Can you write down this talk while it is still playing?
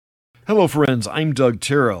Hello, friends. I'm Doug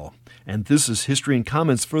Terrell, and this is History and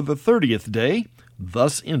Comments for the 30th day.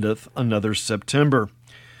 Thus endeth another September.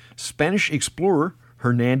 Spanish explorer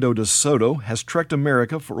Hernando de Soto has trekked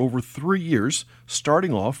America for over 3 years,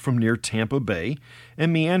 starting off from near Tampa Bay,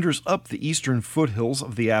 and meanders up the eastern foothills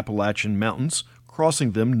of the Appalachian Mountains,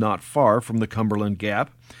 crossing them not far from the Cumberland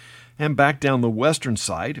Gap, and back down the western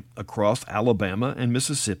side, across Alabama and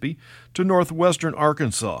Mississippi, to northwestern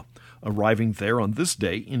Arkansas, arriving there on this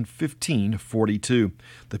day in 1542.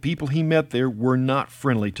 The people he met there were not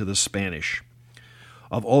friendly to the Spanish.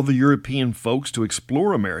 Of all the European folks to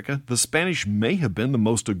explore America, the Spanish may have been the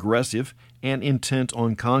most aggressive and intent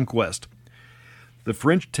on conquest. The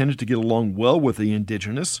French tended to get along well with the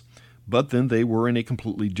indigenous, but then they were in a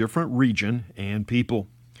completely different region and people.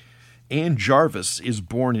 Anne Jarvis is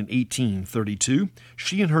born in 1832.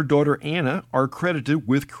 She and her daughter Anna are credited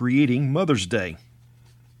with creating Mother's Day.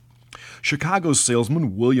 Chicago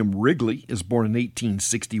salesman William Wrigley is born in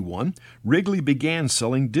 1861. Wrigley began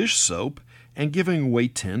selling dish soap and giving away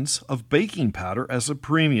tins of baking powder as a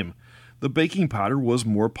premium. The baking powder was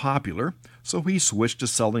more popular, so he switched to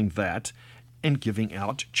selling that and giving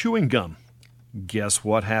out chewing gum. Guess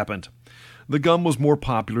what happened? The gum was more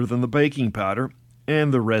popular than the baking powder,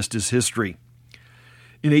 and the rest is history.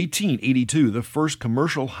 In 1882, the first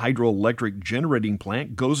commercial hydroelectric generating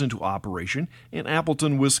plant goes into operation in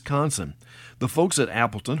Appleton, Wisconsin. The folks at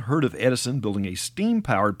Appleton heard of Edison building a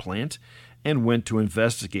steam-powered plant and went to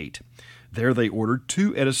investigate. There they ordered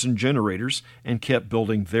 2 Edison generators and kept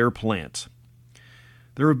building their plant.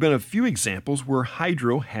 There have been a few examples where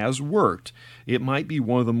hydro has worked. It might be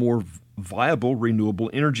one of the more viable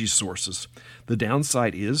renewable energy sources. The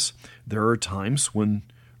downside is there are times when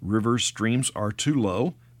river streams are too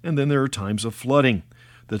low, and then there are times of flooding.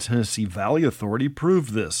 The Tennessee Valley Authority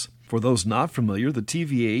proved this. For those not familiar, the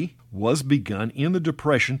TVA was begun in the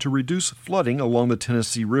Depression to reduce flooding along the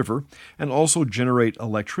Tennessee River and also generate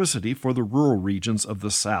electricity for the rural regions of the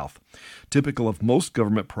South. Typical of most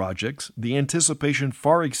government projects, the anticipation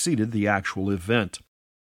far exceeded the actual event.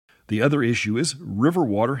 The other issue is river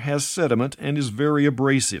water has sediment and is very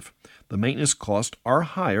abrasive. The maintenance costs are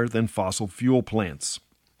higher than fossil fuel plants.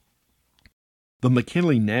 The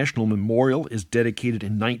McKinley National Memorial is dedicated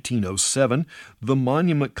in 1907. The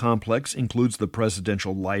monument complex includes the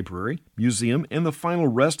Presidential Library, Museum, and the final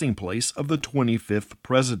resting place of the 25th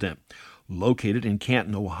President. Located in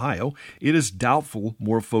Canton, Ohio, it is doubtful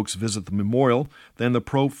more folks visit the memorial than the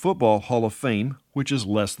Pro Football Hall of Fame, which is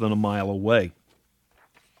less than a mile away.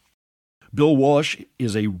 Bill Walsh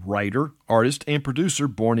is a writer, artist, and producer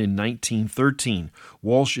born in 1913.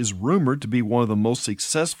 Walsh is rumored to be one of the most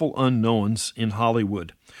successful unknowns in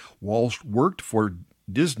Hollywood. Walsh worked for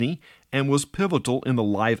Disney and was pivotal in the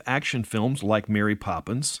live-action films like Mary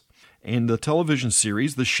Poppins and the television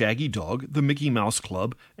series The Shaggy Dog, The Mickey Mouse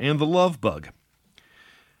Club, and The Love Bug.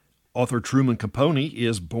 Author Truman Capote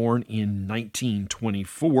is born in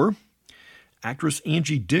 1924. Actress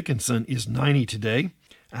Angie Dickinson is 90 today.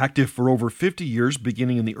 Active for over 50 years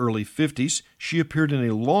beginning in the early 50s, she appeared in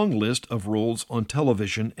a long list of roles on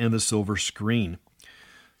television and the silver screen.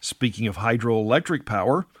 Speaking of hydroelectric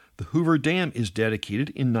power, the Hoover Dam is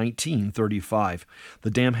dedicated in 1935. The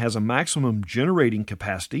dam has a maximum generating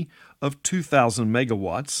capacity of 2,000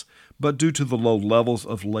 megawatts, but due to the low levels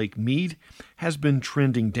of Lake Mead, has been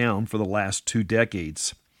trending down for the last 2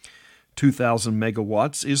 decades. 2,000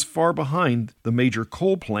 megawatts is far behind the major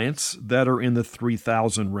coal plants that are in the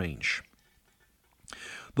 3,000 range.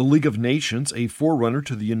 The League of Nations, a forerunner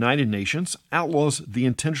to the United Nations, outlaws the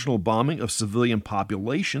intentional bombing of civilian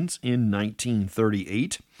populations in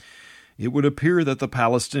 1938. It would appear that the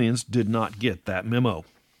Palestinians did not get that memo.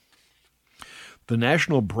 The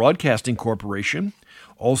National Broadcasting Corporation,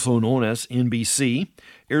 also known as NBC,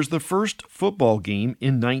 airs the first football game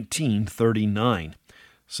in 1939.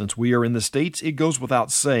 Since we are in the States, it goes without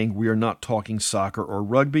saying we are not talking soccer or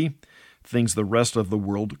rugby, things the rest of the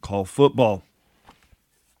world call football.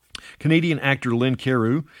 Canadian actor Len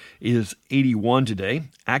Carew is 81 today,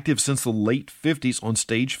 active since the late 50s on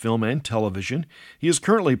stage, film, and television. He is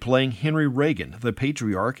currently playing Henry Reagan, the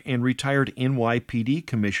patriarch and retired NYPD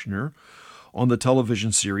commissioner on the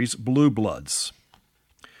television series Blue Bloods.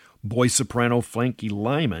 Boy soprano Frankie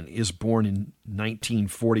Lymon is born in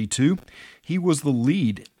 1942. He was the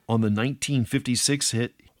lead on the 1956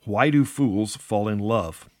 hit Why Do Fools Fall in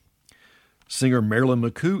Love? Singer Marilyn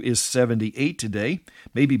McCoo is 78 today,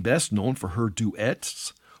 maybe best known for her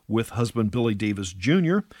duets with husband Billy Davis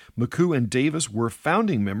Jr. McCoo and Davis were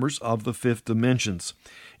founding members of the Fifth Dimensions.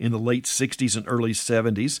 In the late 60s and early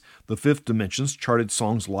 70s, the Fifth Dimensions charted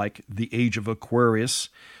songs like The Age of Aquarius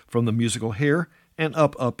from the musical Hair and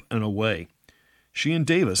Up, Up, and Away. She and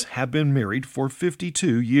Davis have been married for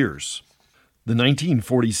 52 years. The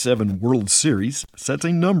 1947 World Series sets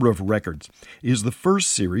a number of records. It is the first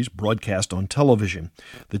series broadcast on television.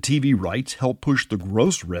 The TV rights help push the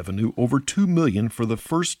gross revenue over $2 million for the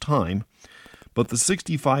first time, but the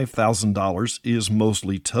 $65,000 is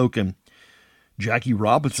mostly token. Jackie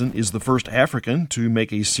Robinson is the first African to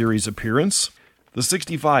make a series appearance. The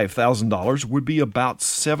 $65,000 would be about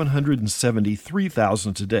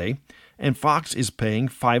 $773,000 today, and Fox is paying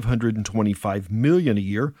 $525 million a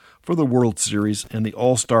year for the World Series and the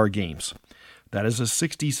All-Star Games. That is a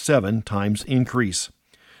 67 times increase.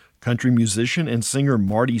 Country musician and singer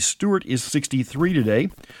Marty Stewart is 63 today.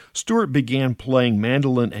 Stewart began playing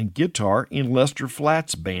mandolin and guitar in Lester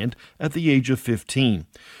Flatt's band at the age of 15.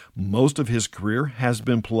 Most of his career has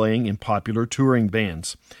been playing in popular touring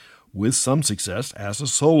bands, with some success as a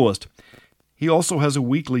soloist. He also has a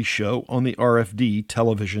weekly show on the RFD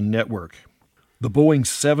television network. The Boeing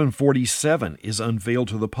 747 is unveiled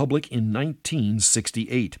to the public in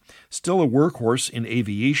 1968. Still a workhorse in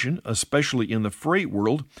aviation, especially in the freight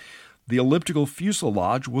world, the elliptical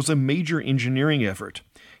fuselage was a major engineering effort.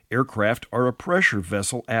 Aircraft are a pressure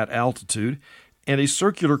vessel at altitude, and a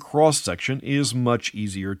circular cross-section is much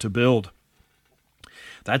easier to build.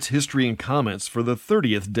 That's History and Comments for the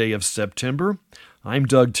 30th day of September. I'm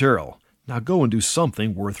Doug Terrell. Now go and do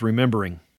something worth remembering.